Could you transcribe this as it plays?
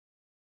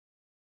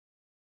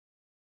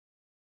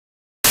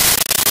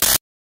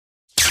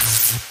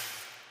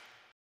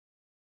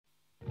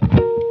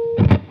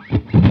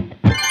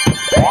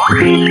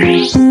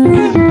Hello,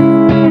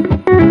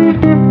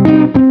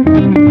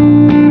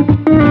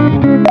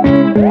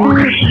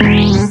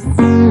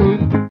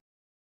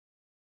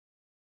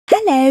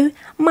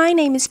 my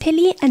name is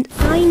Pilly and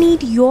I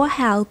need your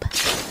help.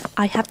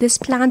 I have this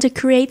plan to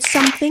create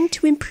something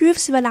to improve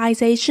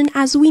civilization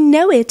as we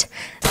know it.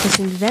 This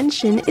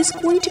invention is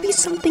going to be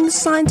something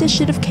scientists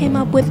should have came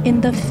up with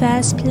in the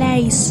first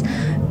place.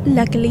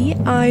 Luckily,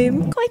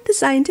 I'm quite the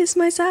scientist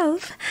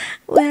myself.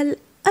 Well,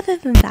 other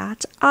than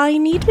that, I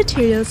need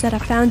materials that are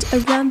found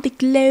around the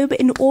globe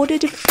in order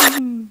to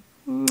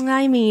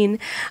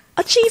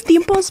achieve the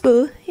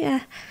impossible.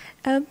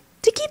 To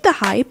keep the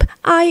hype,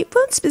 I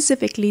won't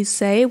specifically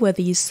say where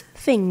these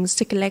things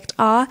to collect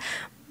are,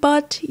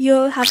 but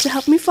you'll have to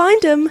help me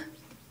find them.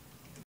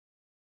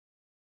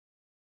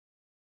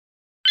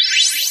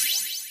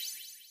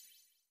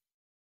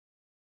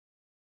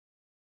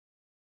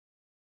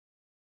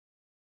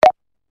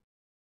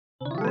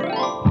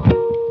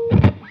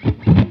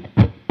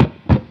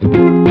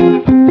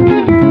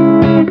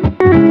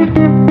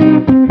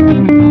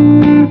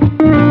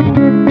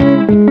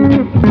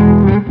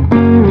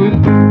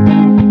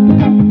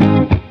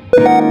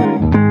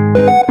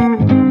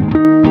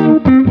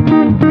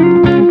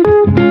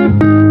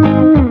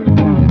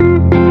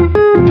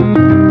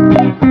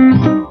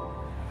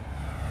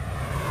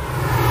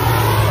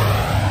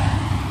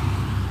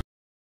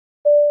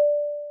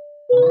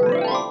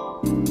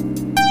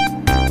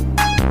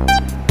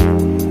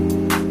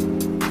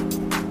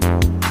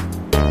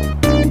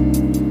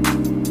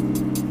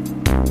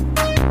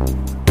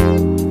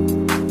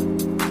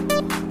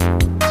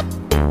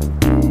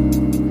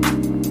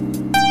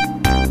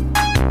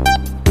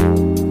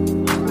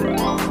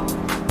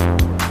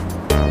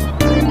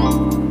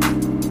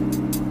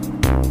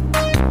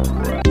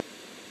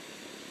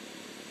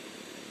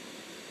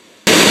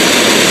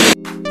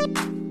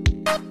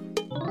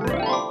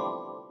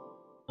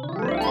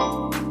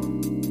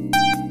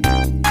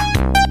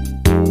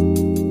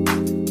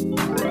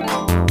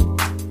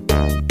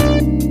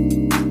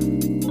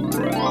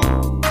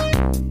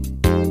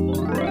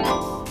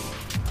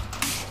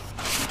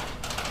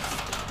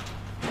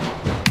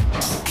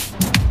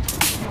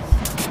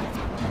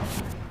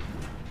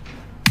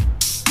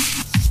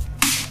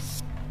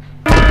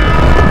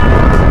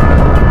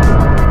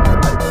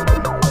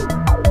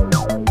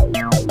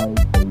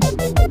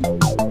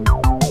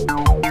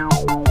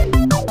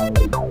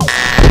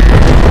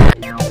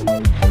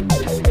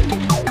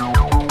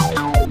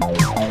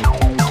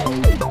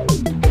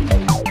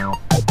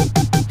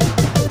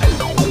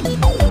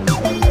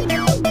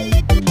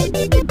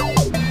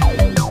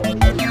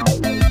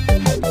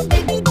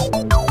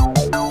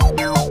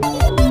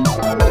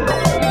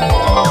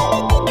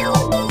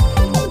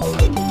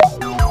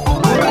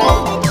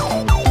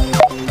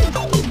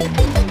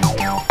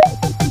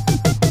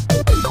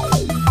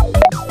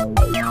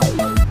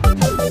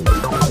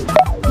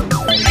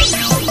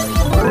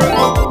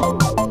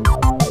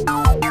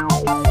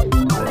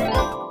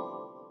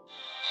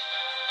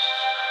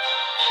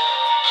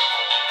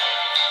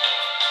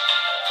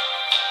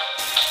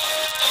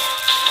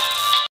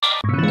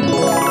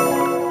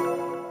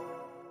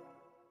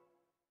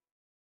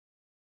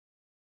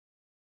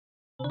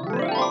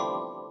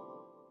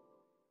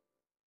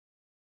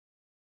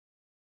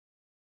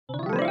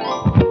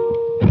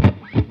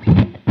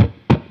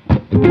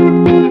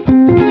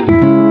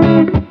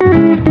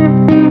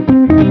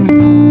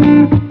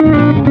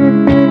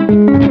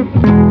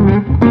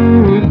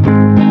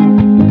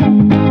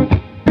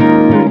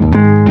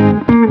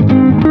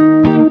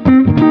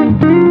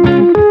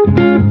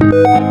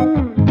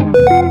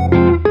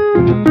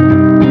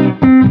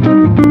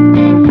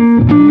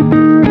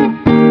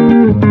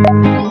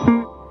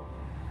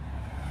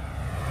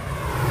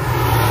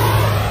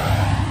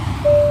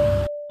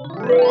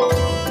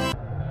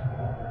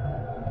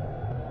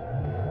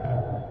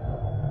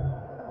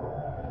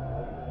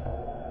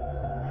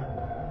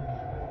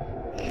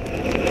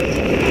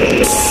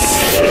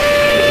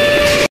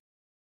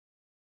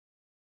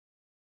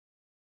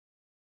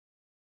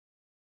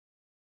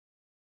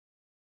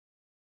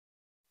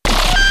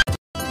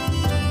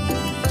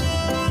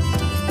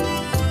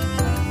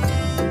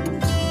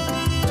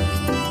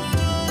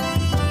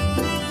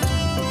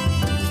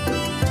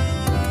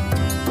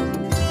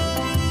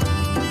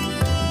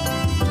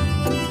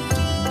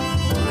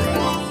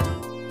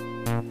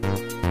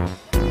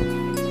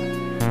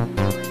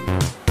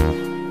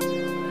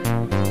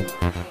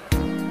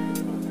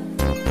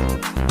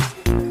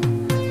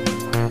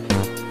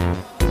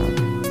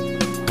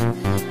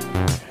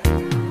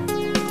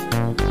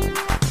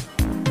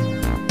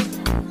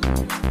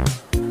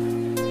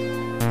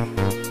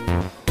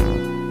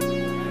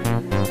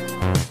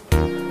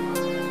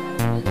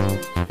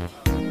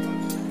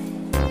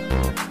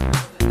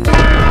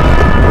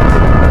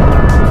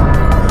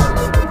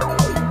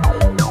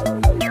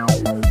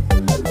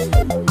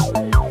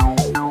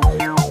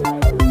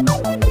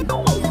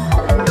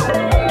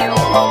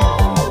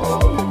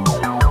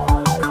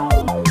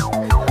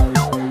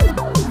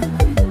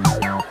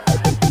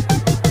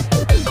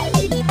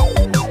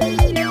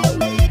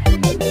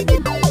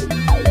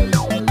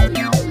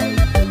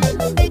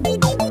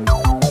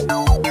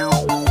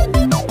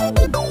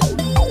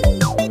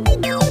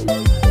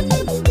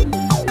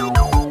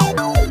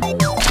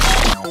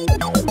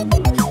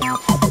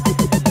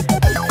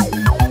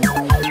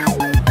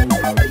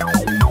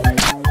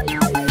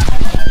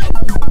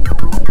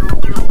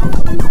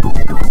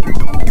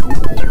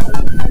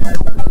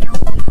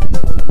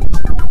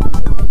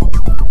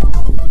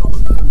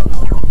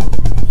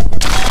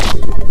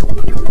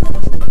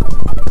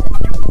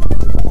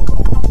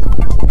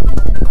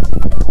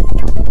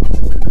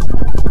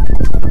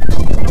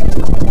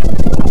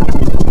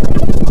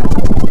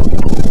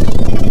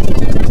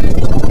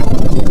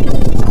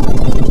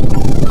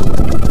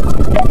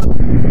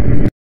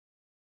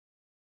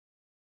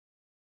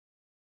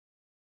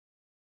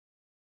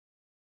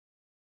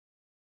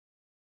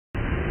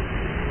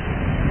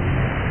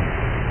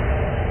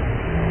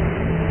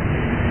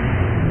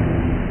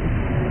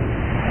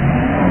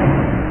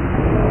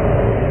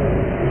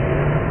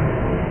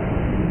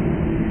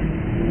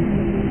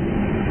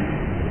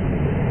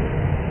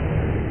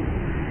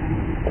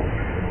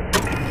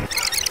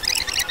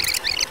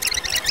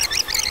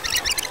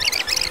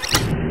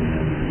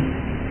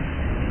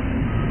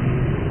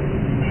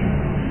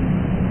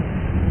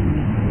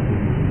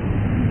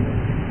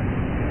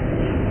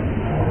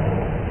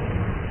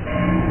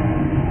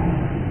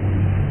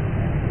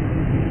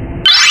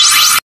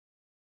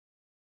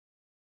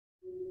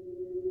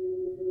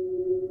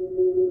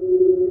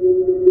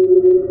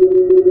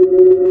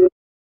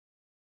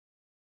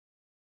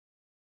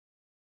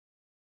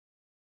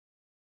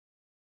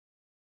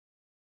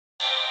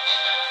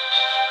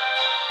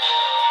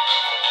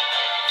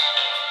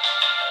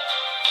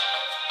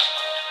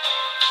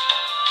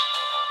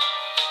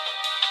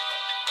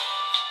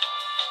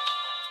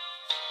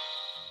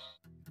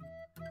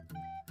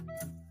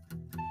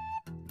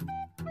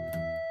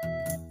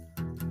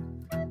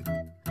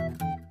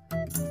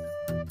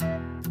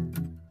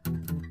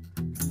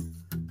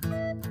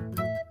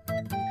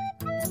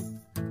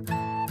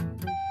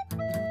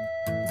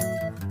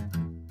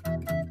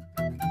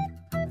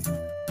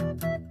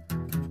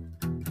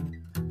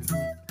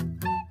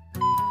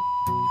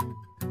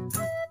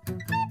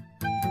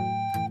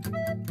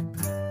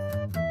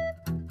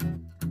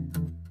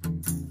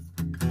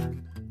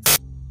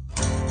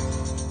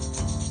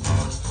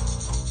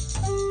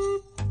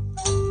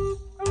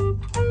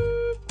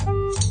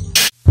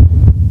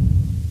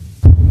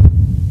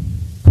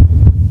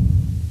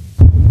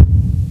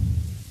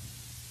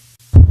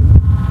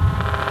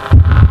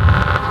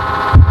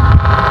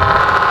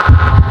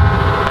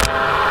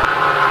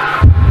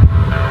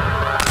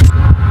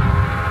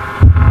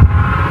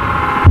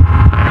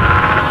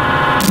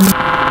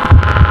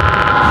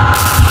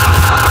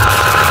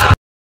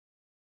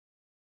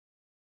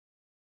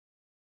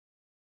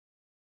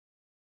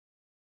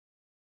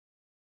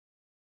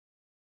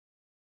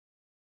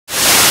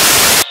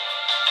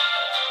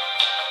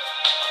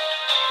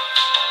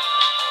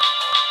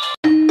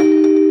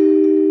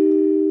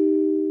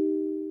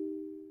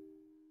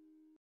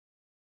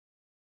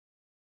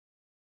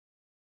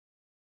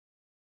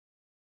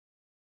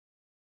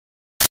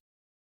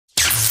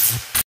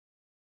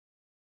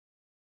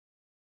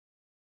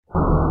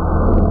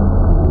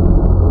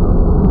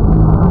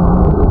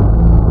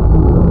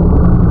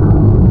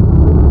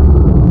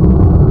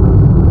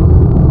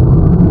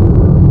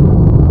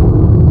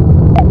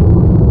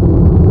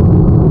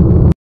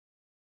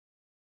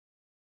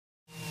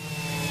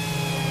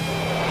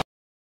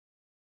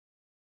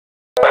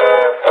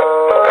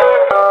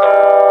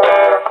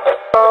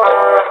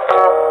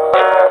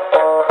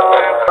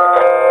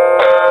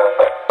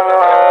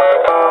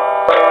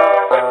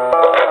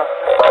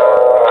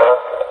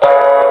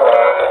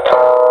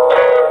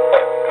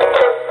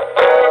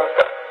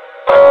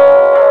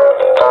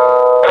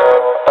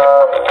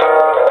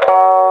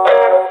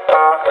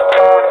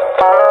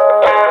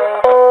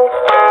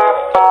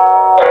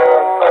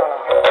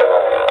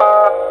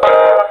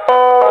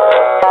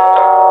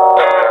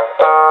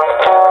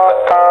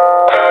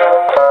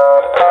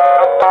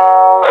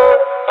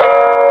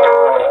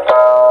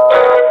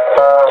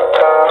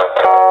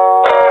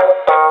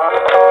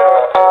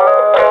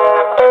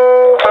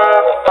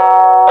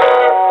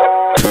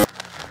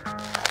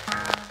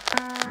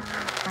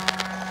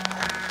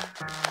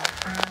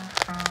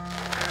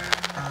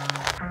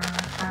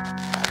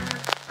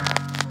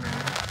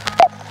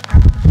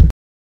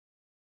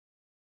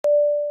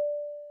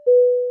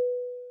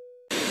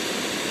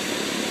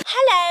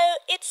 Hello,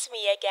 it's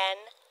me again.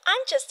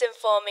 I'm just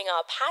informing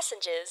our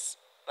passengers,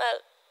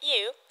 well,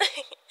 you,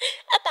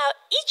 about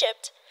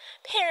Egypt,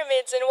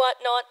 pyramids and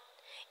whatnot.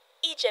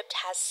 Egypt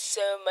has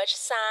so much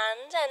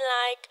sand and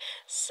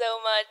so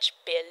much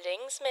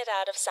buildings made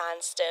out of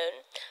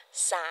sandstone.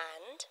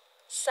 Sand,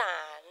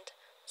 sand,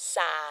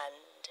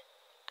 sand,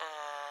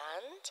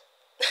 and...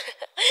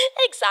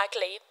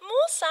 exactly,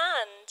 more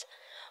sand.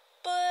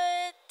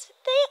 But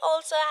they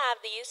also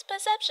have these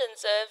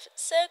perceptions of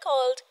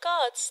so-called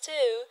gods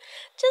too,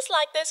 just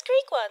like those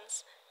Greek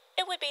ones.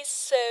 It would be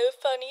so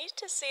funny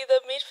to see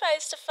them meet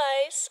face to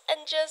face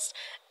and just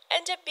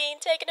end up being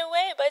taken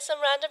away by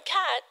some random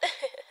cat.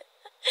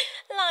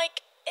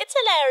 It's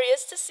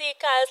hilarious to see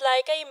guys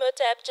like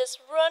Imhotep just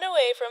run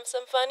away from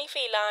some funny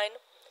feline.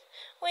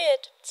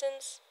 Weird,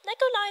 since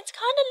Neko lines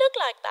kinda look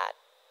like that.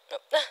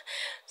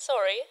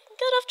 Sorry,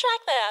 got off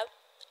track there.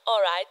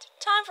 Alright,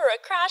 time for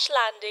a crash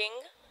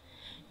landing.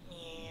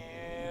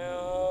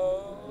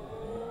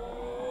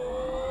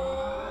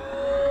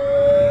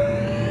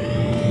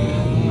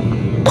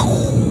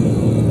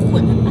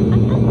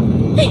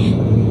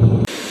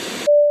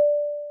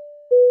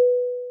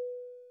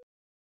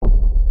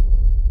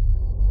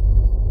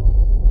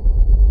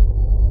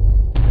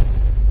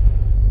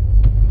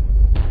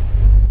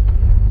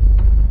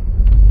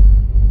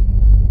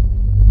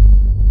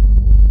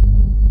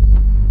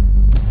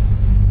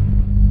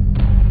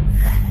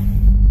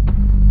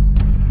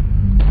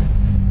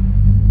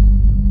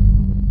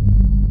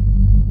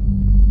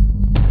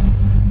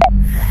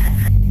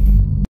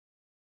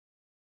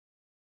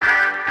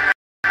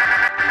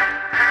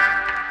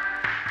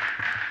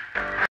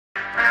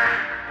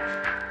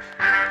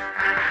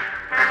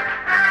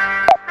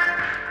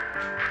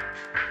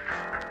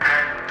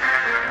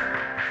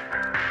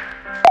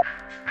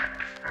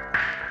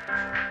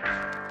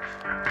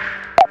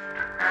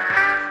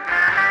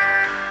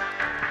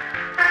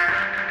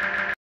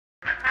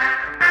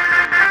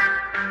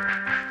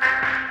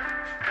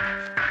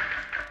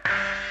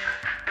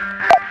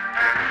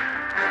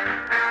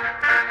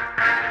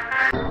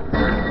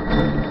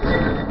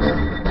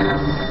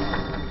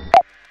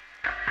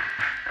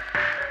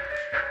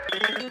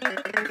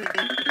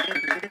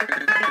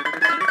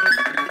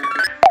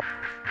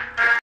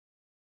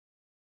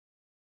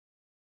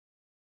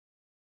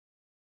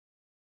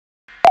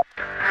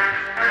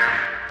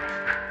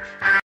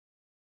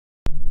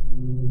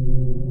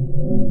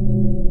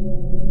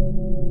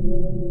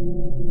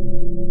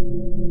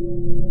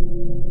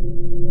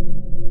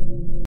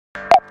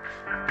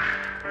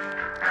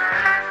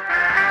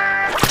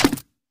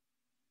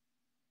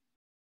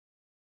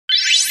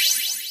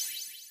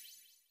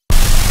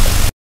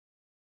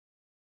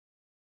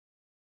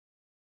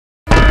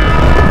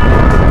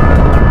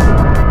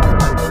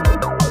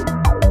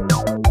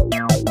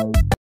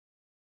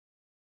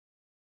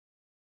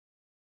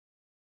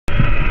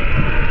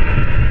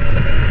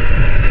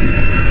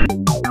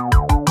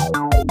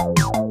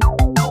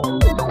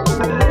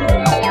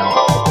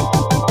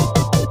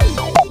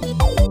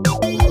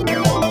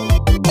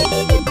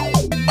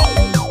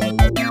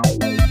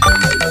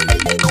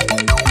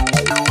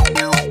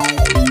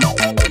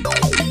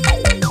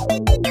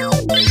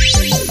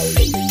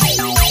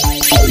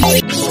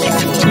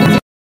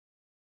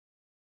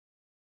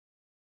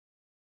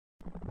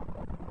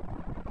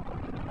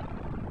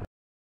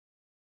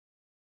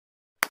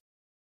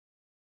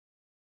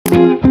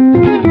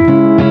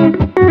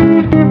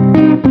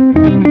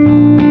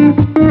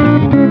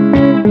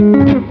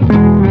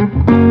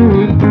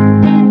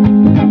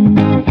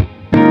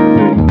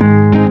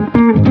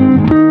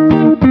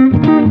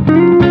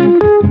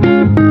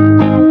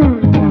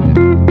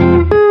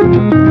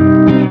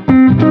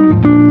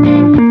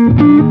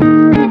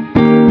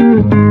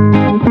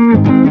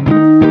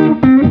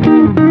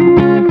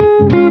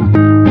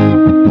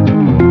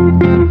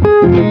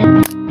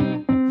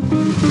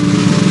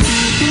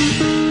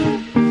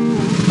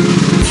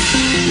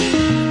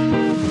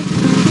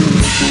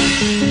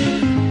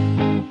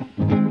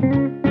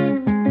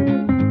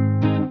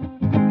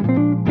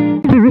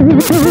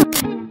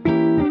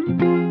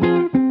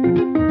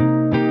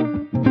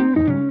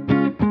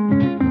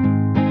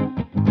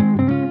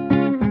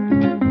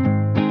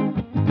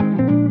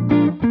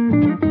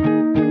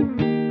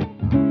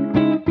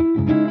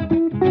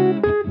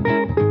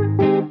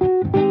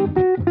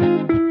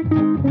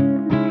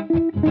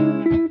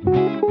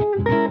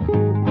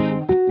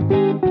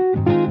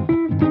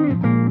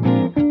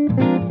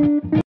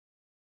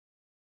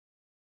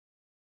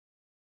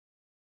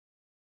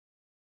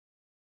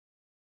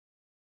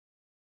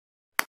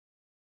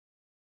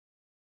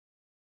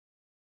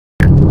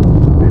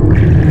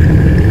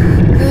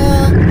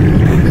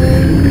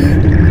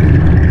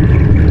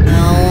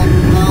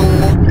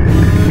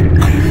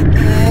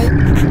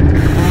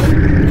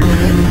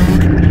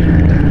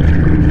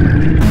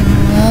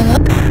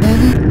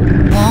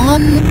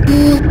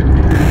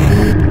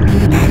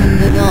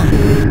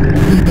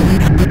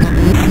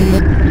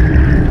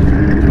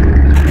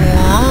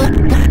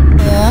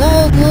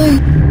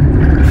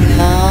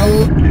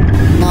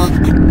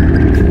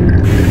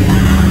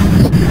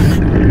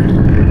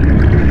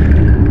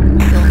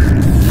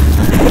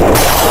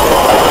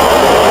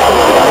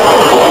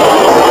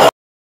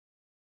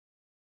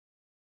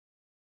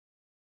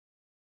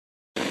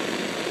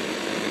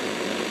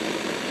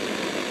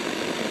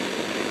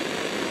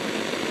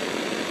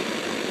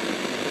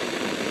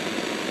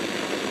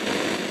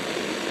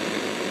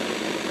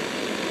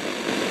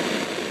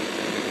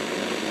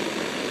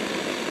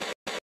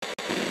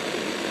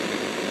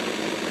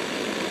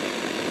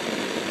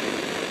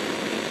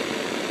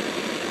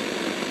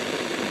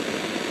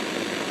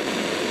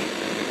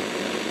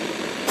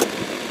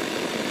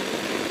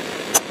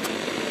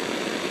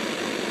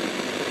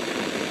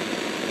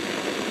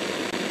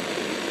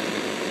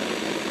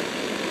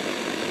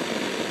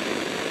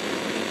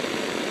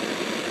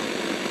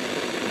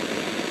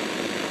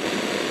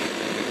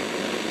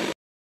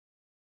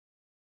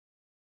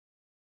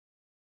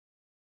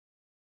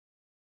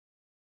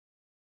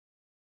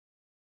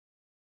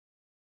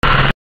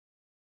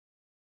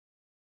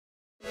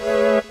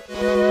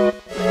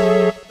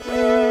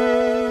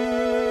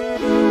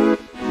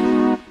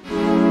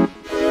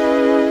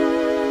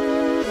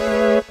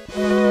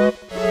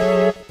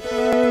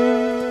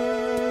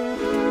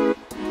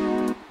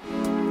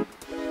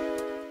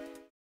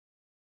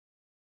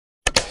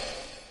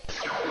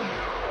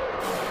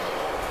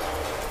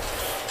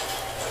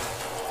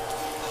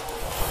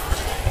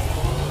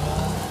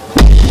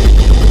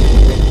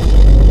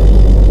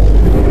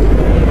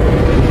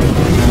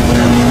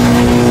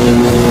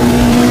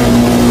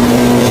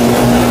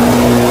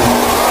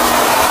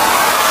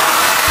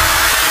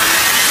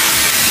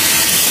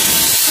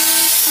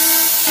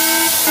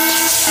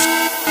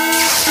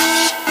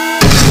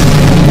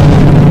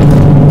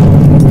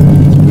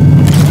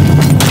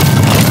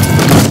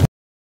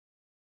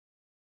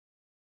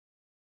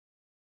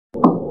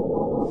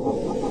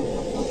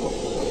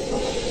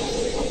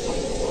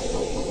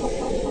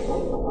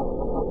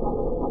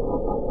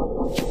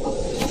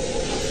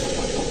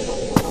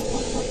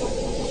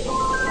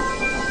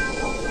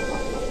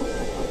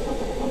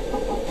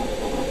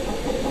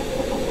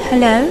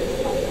 Hello?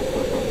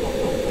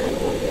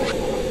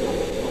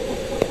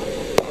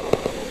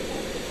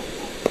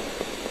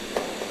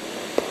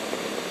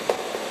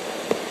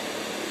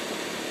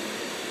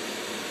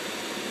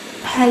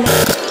 Hello?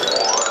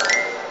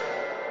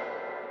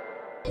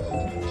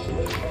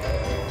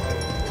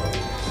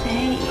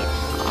 They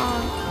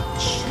are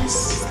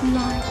just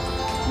like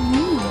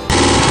me.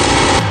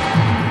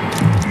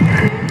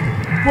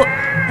 What?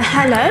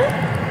 Hello?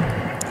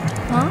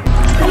 Huh?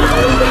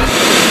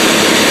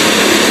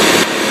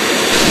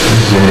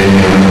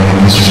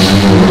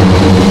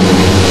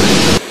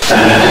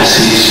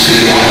 Fantasies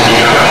beyond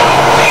your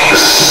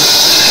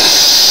existence.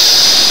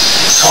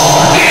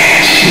 Someone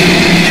gave you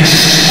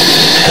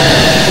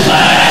distant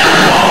black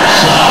rocks.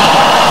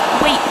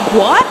 Wait,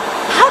 what?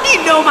 How do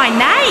you know my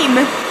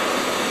name?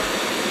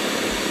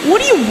 What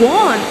do you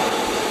want?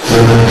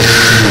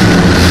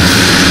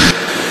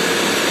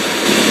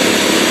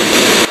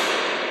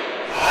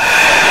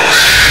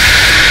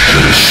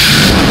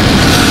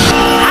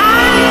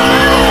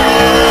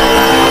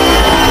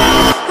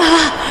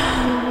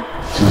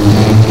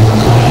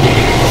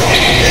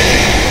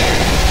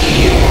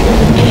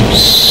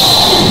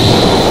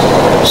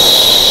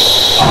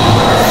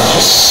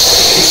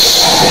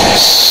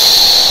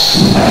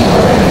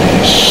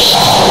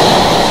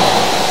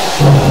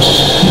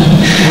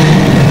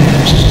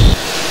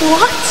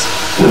 What?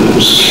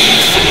 Those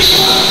caves to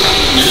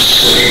certain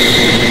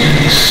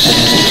entities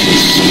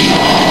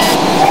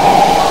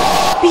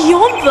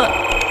Beyond the...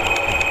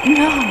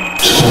 No.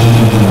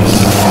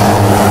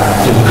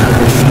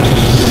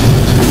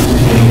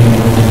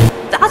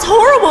 That's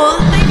horrible.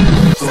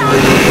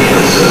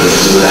 the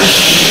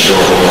flesh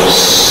doors.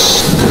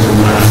 The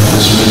wrath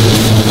is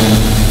written,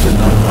 but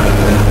not by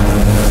them,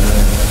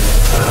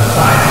 but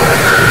by their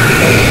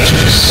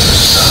creators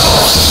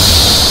themselves.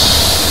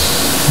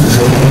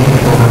 They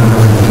born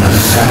a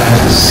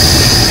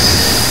fantasy,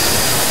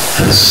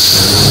 and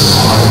so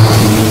are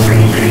we,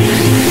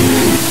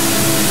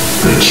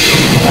 but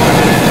you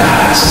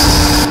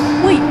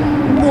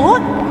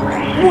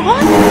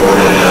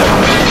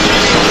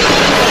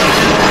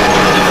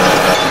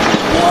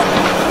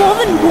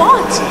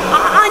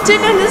I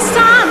don't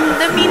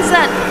understand. That means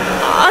that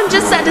I'm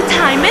just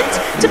entertainment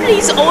to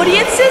please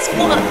audiences?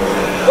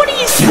 What are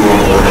you saying?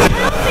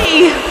 Tell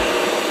me!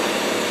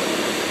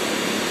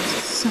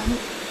 So,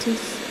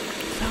 does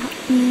that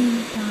mean